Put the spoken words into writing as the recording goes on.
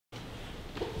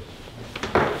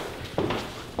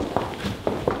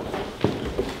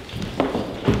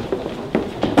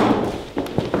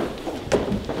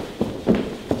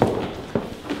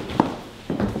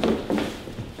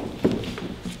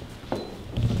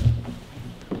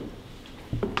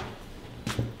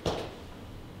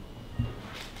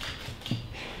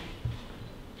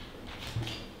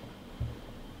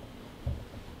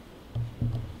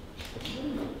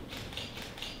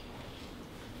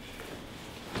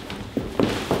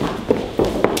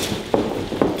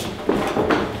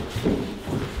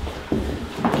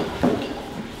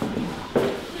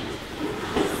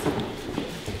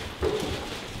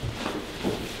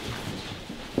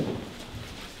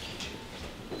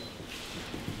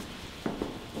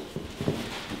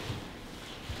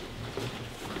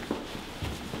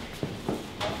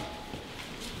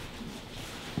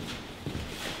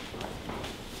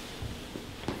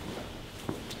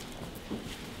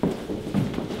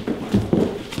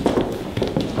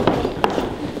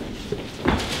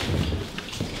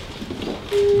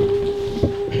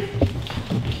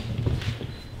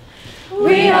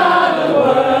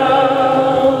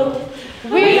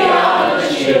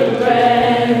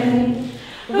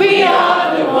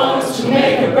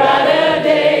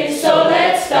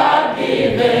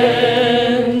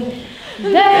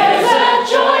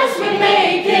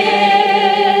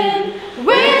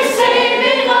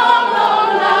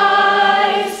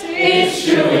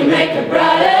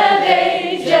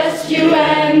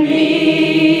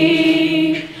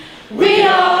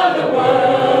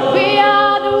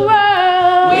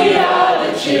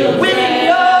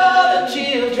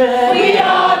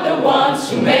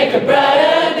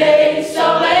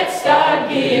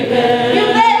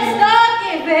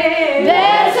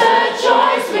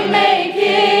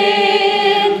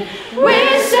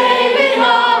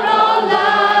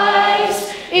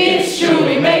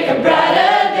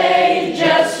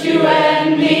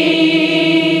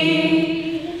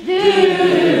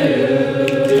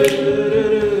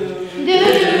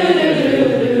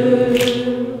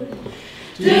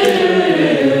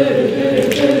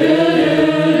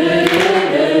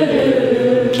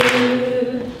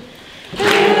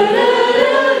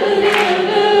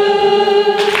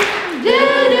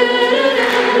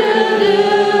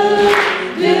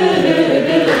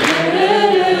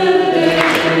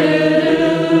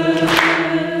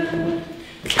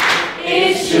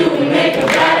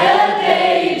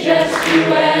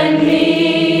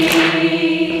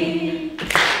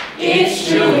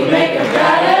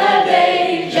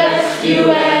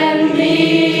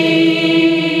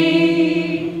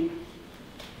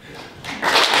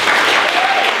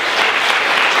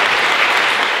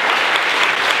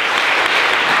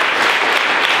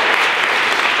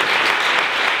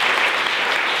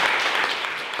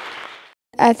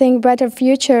I think brighter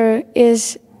future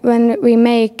is when we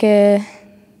make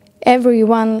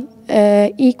everyone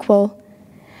equal,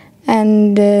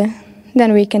 and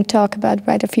then we can talk about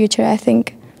brighter future, I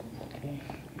think.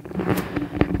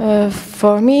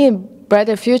 For me,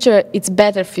 brighter future, it's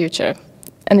better future,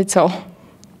 and it's all.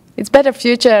 It's better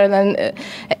future than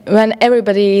when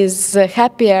everybody is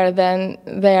happier than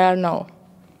they are now.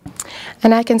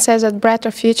 And I can say that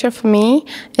brighter future for me,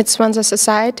 it's when the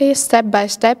society step by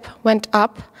step went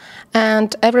up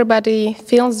and everybody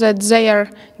feels that they are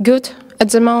good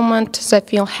at the moment, they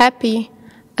feel happy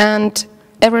and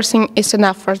everything is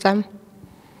enough for them.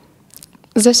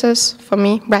 This is, for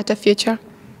me, brighter future.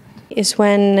 Is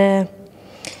when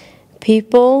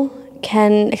people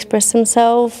can express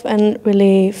themselves and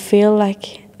really feel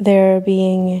like they're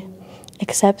being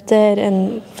accepted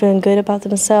and feeling good about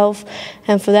themselves.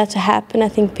 And for that to happen, I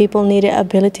think people need the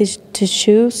ability to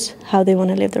choose how they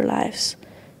want to live their lives.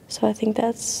 So I think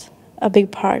that's a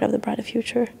big part of the brighter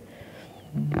future.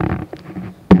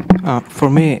 For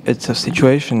me, it's a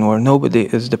situation where nobody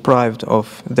is deprived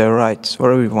of their rights,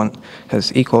 where everyone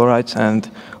has equal rights, and,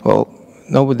 well,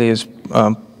 nobody is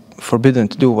forbidden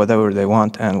to do whatever they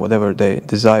want and whatever they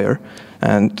desire.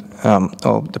 And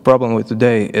the problem with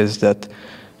today is that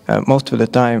most of the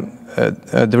time,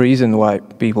 the reason why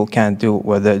people can't do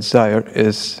what they desire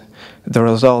is the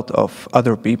result of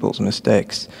other people's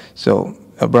mistakes. So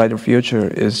a brighter future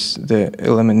is the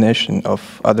elimination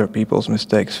of other people's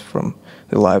mistakes from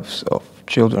the lives of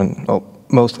children, well,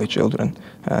 mostly children,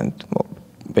 and well,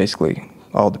 basically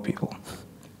all the people.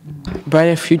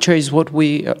 Brighter future is what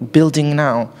we are building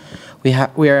now. We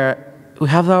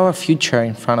have our future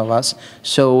in front of us,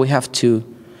 so we have to.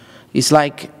 It's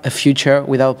like a future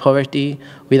without poverty,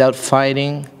 without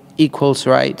fighting, equals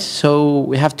rights. So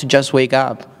we have to just wake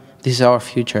up. This is our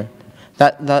future.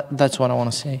 That's what I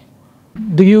want to say.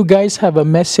 Do you guys have a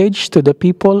message to the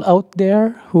people out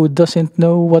there who doesn't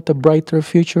know what a brighter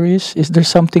future is? Is there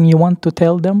something you want to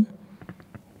tell them?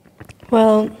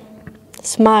 Well,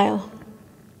 smile.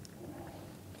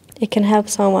 It can help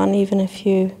someone even if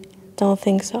you don't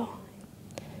think so.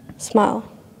 Smile.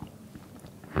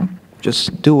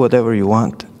 Just do whatever you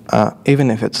want,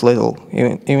 even if it's little.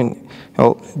 Even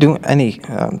do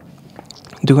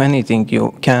anything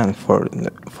you can for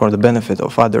the benefit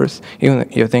of others. Even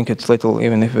if you think it's little,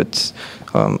 even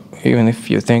if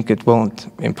you think it won't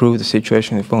improve the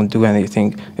situation, it won't do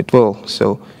anything, it will.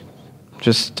 So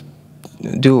just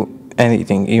do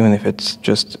anything, even if it's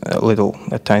just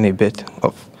a tiny bit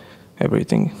of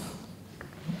everything.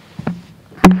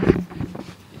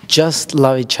 Just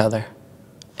love each other.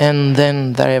 And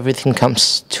then that everything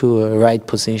comes to a right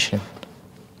position.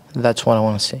 That's what I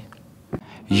want to say.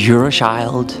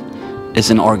 Eurochild is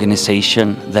an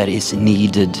organization that is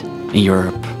needed in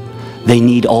Europe. They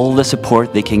need all the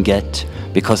support they can get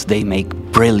because they make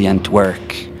brilliant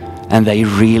work and they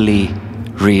really,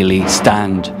 really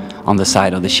stand on the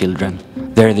side of the children.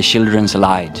 They're the Children's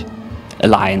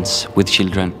Alliance with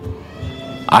children.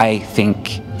 I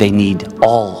think they need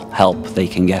all help they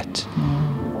can get,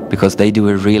 because they do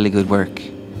a really good work.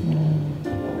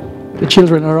 The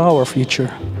children are our future.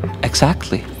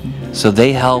 Exactly. So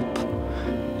they help.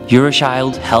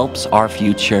 Eurochild helps our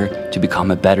future to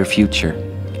become a better future,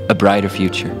 a brighter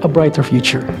future. A brighter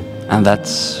future. And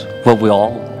that's what we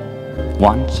all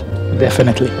want.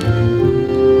 Definitely.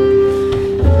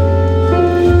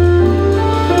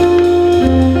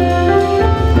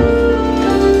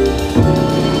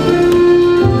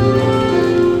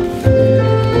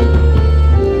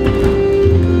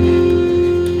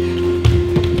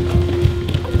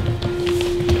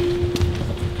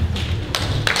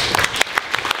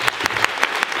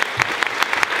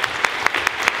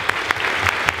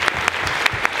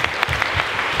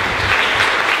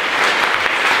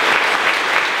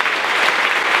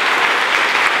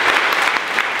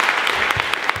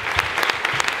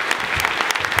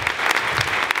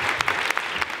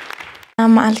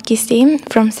 I'm Alkistim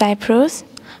from Cyprus.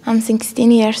 I'm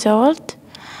 16 years old.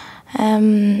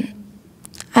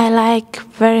 I like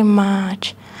very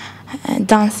much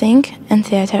dancing and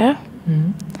theater.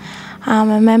 I'm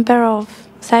a member of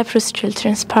Cyprus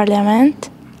Children's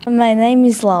Parliament. My name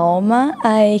is Laoma.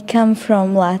 I come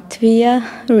from Latvia,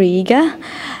 Riga.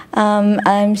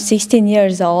 I'm 16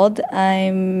 years old.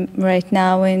 I'm right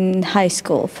now in high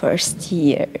school, first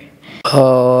year.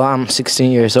 I'm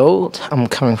 16 years old. I'm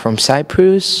coming from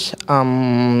Cyprus.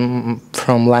 I'm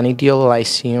from Lanidio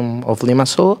Lyceum of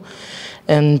Limassol,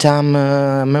 and I'm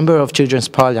a member of Children's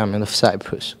Parliament of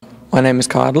Cyprus. My name is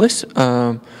Kārlis.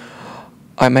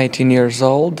 I'm 18 years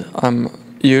old. I'm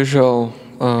usual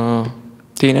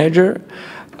teenager.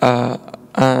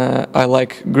 I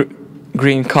like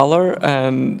green color,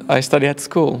 and I study at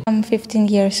school. I'm 15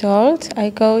 years old. I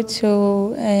go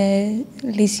to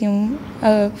Lyceum,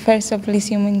 first of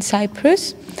Lyceum in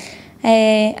Cyprus.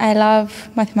 I love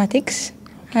mathematics.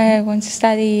 I want to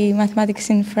study mathematics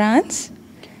in France.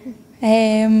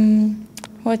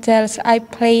 What else? I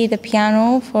play the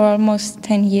piano for almost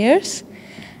 10 years,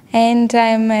 and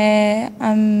I'm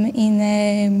in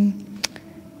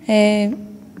a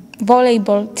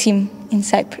volleyball team in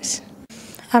Cyprus.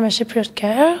 I'm a Cypriot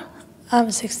girl. I'm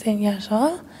 16 years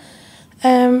old.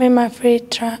 In my free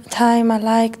time, I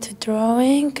like to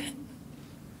drawing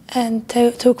and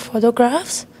took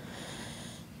photographs.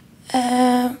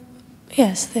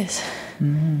 Yes, this.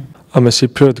 I'm a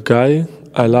Cypriot guy.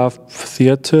 I love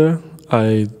theater.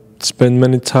 I spend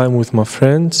many time with my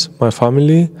friends, my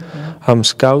family. I'm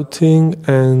scouting,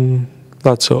 and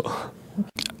that's all.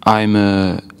 I'm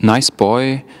a nice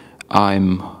boy. I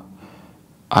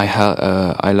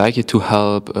like it to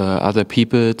help other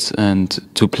people and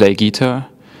to play guitar,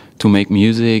 to make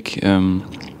music,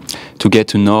 to get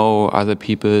to know other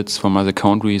people from other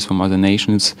countries, from other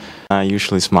nations. I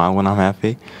usually smile when I'm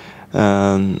happy.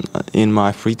 In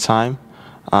my free time,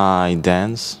 I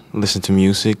dance, listen to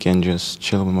music, and just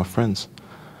chill with my friends.